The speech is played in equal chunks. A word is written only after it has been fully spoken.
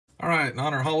All right, in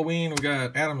honor of Halloween, we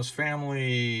got Addams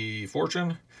Family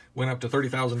Fortune. Went up to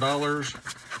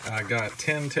 $30,000. I got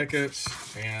 10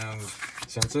 tickets, and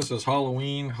since this is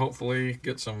Halloween, hopefully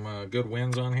get some good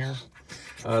wins on here.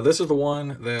 This is the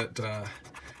one that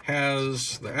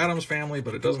has the Addams Family,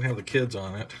 but it doesn't have the kids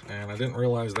on it, and I didn't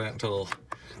realize that until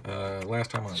last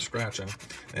time I was scratching.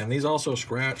 And these also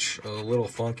scratch a little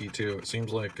funky too. It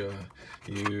seems like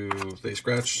they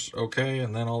scratch okay,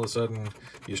 and then all of a sudden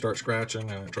you start scratching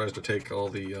and it tries to take all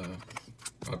the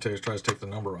tries to take the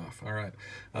number off. All right,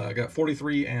 I got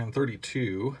 43 and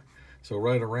 32, so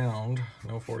right around.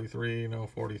 No 43, no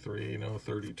 43, no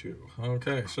 32.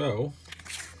 Okay, so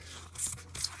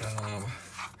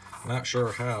not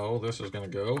sure how this is going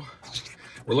to go.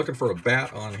 We're looking for a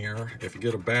bat on here. If you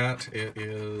get a bat, it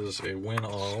is a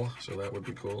win-all, so that would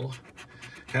be cool.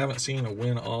 Haven't seen a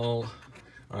win-all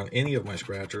on any of my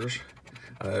scratchers.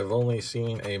 I've only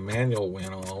seen a manual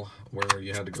win-all where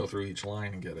you had to go through each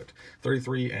line and get it.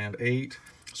 33 and 8.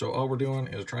 So all we're doing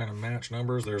is trying to match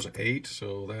numbers. There's 8,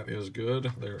 so that is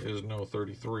good. There is no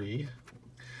 33.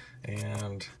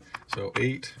 And so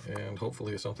 8, and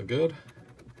hopefully something good.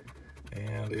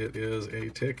 And it is a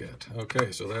ticket.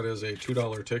 Okay, so that is a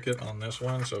 $2 ticket on this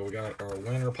one. So we got our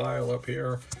winner pile up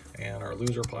here and our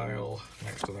loser pile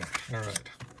next to that. All right.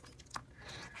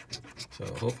 So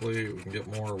hopefully we can get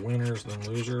more winners than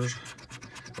losers,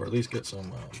 or at least get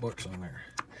some bucks on there.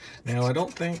 Now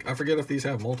I forget if these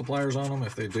have multipliers on them.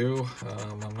 If they do,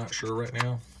 I'm not sure right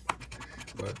now,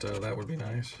 but that would be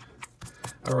nice.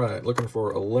 All right, looking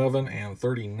for 11 and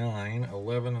 39.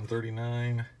 11 and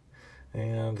 39.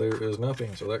 And there is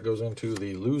nothing, so that goes into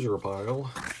the loser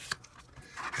pile.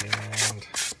 And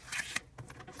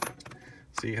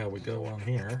see how we go on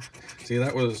here. See,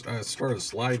 that was, I started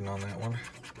sliding on that one.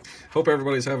 Hope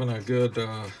everybody's having a good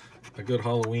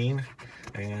Halloween.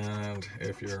 And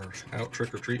if you're out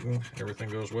trick-or-treating, everything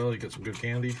goes well. You get some good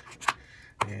candy.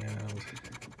 And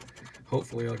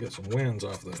hopefully I'll get some wins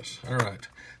off this. All right,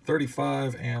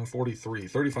 35 and 43.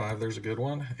 35, there's a good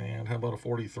one. And how about a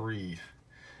 43?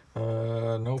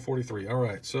 No 43. All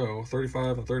right, so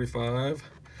 35 and 35,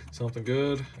 something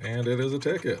good, and it is a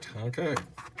ticket. Okay,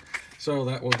 so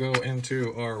that will go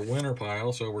into our winner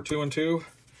pile. So we're 2 and 2.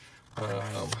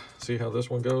 See how this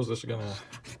one goes. This is gonna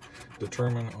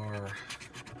determine our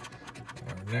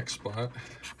next spot.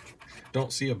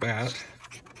 Don't see a bat,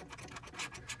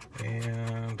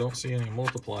 and don't see any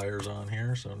multipliers on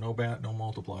here, so no bat, no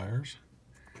multipliers.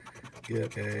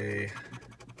 Get a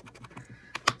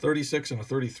 36 and a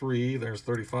 33, there's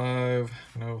 35,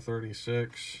 no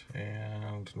 36,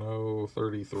 and no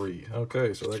 33.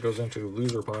 Okay, so that goes into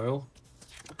loser pile.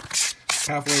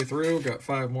 Halfway through, got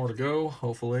 5 more to go,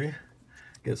 hopefully.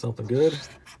 Get something good.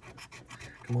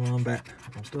 Come on, bat.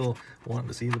 I'm still wanting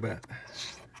to see the bat.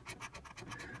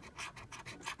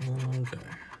 Okay.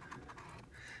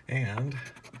 And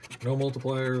no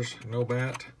multipliers, no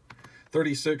bat.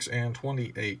 36 and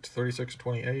 28. 36 and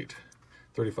 28.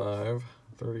 35.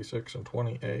 36 and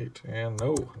 28, and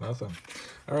no, nothing.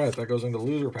 All right, that goes into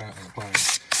loser pile.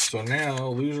 So now,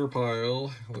 loser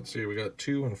pile, let's see, we got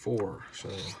 2 and 4. So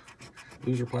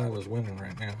loser pile is winning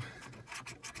right now.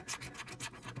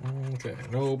 Okay,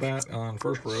 no bat on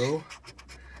first row.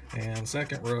 And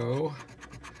second row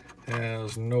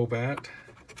has no bat.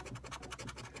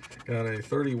 Got a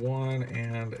 31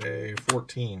 and a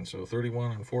 14. So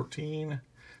 31 and 14,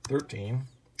 13.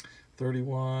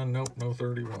 31, nope, no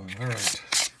 31. All right.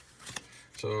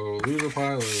 So loser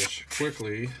pile is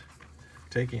quickly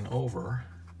taking over.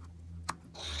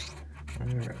 All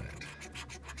right.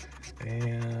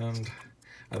 And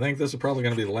I think this is probably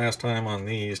going to be the last time on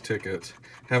these tickets.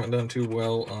 Haven't done too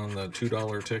well on the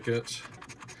 $2 tickets.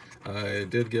 I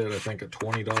did get, I think, a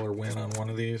 $20 win on one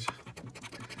of these.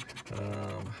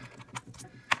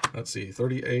 Let's see,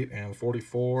 38 and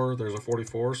 44. There's a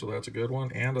 44, so that's a good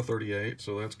one, and a 38,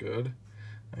 so that's good.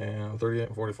 And 38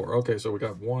 and 44. Okay, so we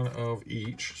got one of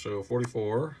each, so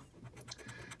 44.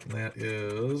 And that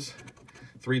is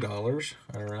 $3.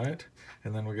 All right.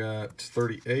 And then we got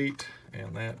 38,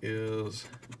 and that is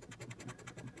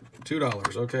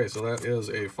 $2. Okay, so that is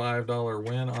a $5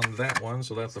 win on that one.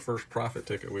 So that's the first profit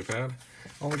ticket we've had.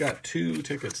 Only got 2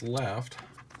 tickets left.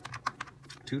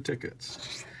 2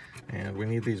 tickets. And we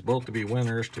need these both to be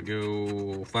winners to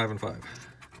go 5 and 5.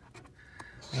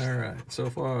 All right, so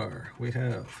far we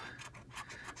have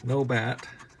no bat.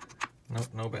 Nope,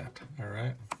 no bat. All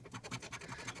right.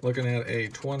 Looking at a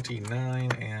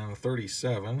 29 and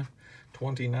 37.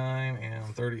 29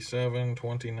 and 37,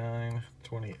 29,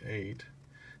 28.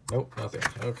 Nope, nothing.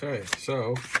 Okay,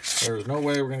 so there's no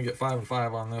way we're going to get 5 and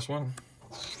 5 on this one.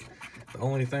 The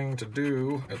only thing to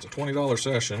do, it's a $20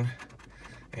 session.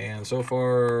 And so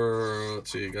far,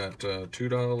 let's see, got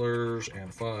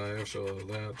 $2.05. So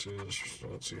that is,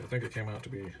 let's see, I think it came out to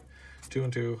be 2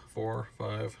 and 2, 4,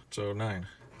 5, so 9.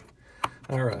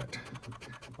 All right,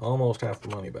 almost half the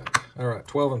money back. All right,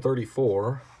 12 and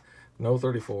 34, no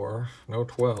 34, no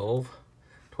 12,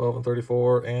 12 and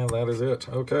 34, and that is it.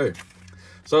 Okay,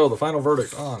 so the final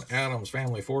verdict on Adam's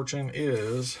Family Fortune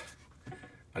is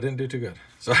I didn't do too good.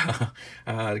 So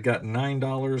I got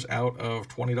 $9 out of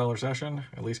 $20 session.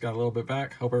 At least got a little bit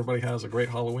back. Hope everybody has a great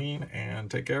Halloween, and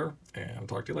take care, and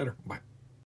talk to you later. Bye.